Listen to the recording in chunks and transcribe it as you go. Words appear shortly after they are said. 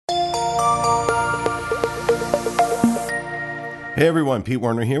Hey everyone, Pete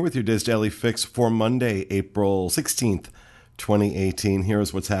Werner here with your Diz Daily Fix for Monday, April 16th, 2018.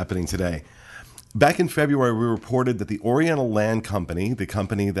 Here's what's happening today. Back in February, we reported that the Oriental Land Company, the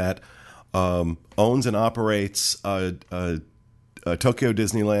company that owns and operates Tokyo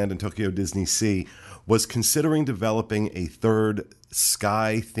Disneyland and Tokyo Disney Sea, was considering developing a third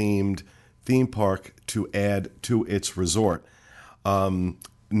sky-themed theme park to add to its resort.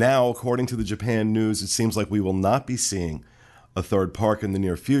 Now, according to the Japan News, it seems like we will not be seeing a third park in the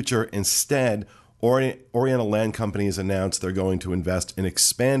near future. Instead, Oriental Land Company has announced they're going to invest in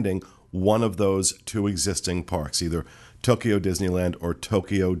expanding one of those two existing parks, either Tokyo Disneyland or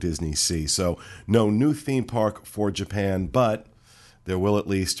Tokyo Disney Sea. So no new theme park for Japan, but there will at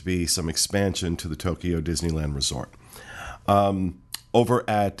least be some expansion to the Tokyo Disneyland Resort. Over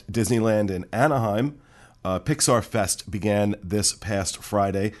at Disneyland in Anaheim, Pixar Fest began this past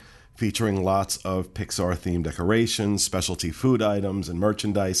Friday, featuring lots of Pixar-themed decorations, specialty food items, and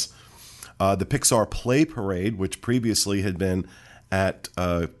merchandise. The Pixar Play Parade, which previously had been at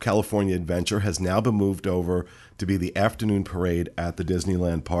California Adventure, has now been moved over to be the afternoon parade at the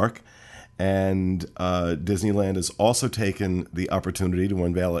Disneyland Park. And Disneyland has also taken the opportunity to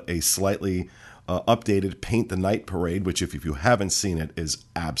unveil a slightly updated Paint the Night Parade, which, if you haven't seen it, is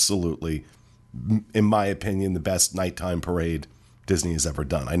absolutely, in my opinion, the best nighttime parade Disney has ever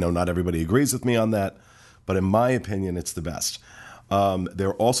done. I know not everybody agrees with me on that, but in my opinion, it's the best.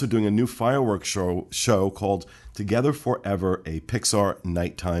 They're also doing a new fireworks show called Together Forever, a Pixar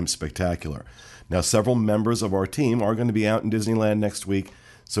Nighttime Spectacular. Now, several members of our team are going to be out in Disneyland next week,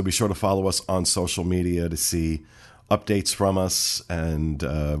 so be sure to follow us on social media to see updates from us and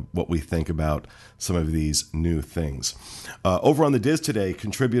what we think about some of these new things. Over on the Diz Today,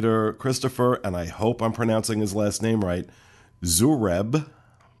 contributor Christopher, and I hope I'm pronouncing his last name right, Zureb,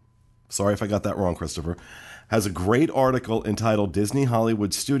 sorry if I got that wrong, Christopher, has a great article entitled Disney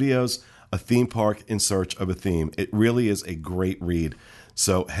Hollywood Studios, a theme park in search of a theme. It really is a great read.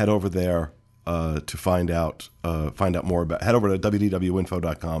 So head over there to find out more about, head over to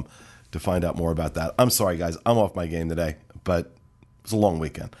wdwinfo.com to find out more about that. I'm sorry, guys, I'm off my game today, but it's a long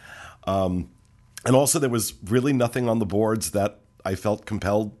weekend. And also there was really nothing on the boards that I felt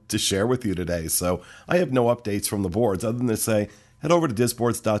compelled to share with you today. So I have no updates from the boards other than to say, head over to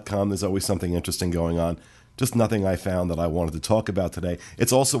disboards.com. There's always something interesting going on. Just nothing I found that I wanted to talk about today.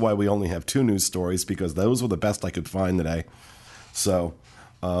 It's also why we only have 2 news stories, because those were the best I could find today. So,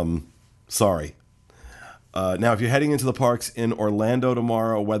 sorry. Now, if you're heading into the parks in Orlando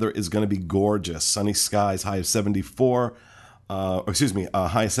tomorrow, weather is going to be gorgeous. Sunny skies, high of 74. High of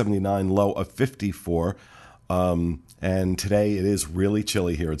 79, low of 54. And today it is really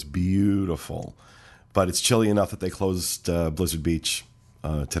chilly here. It's beautiful, but it's chilly enough that they closed Blizzard Beach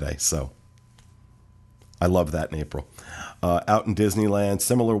today. So I love that in April. Out in Disneyland,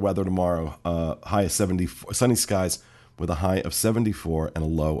 similar weather tomorrow. High of 74, sunny skies with a high of 74 and a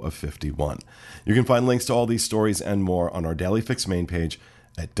low of 51. You can find links to all these stories and more on our Daily Fix main page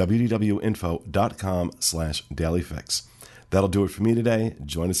at wdwinfo.com/dailyfix. That'll do it for me today.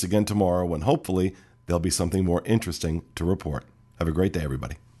 Join us again tomorrow when hopefully there'll be something more interesting to report. Have a great day,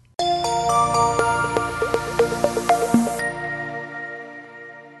 everybody.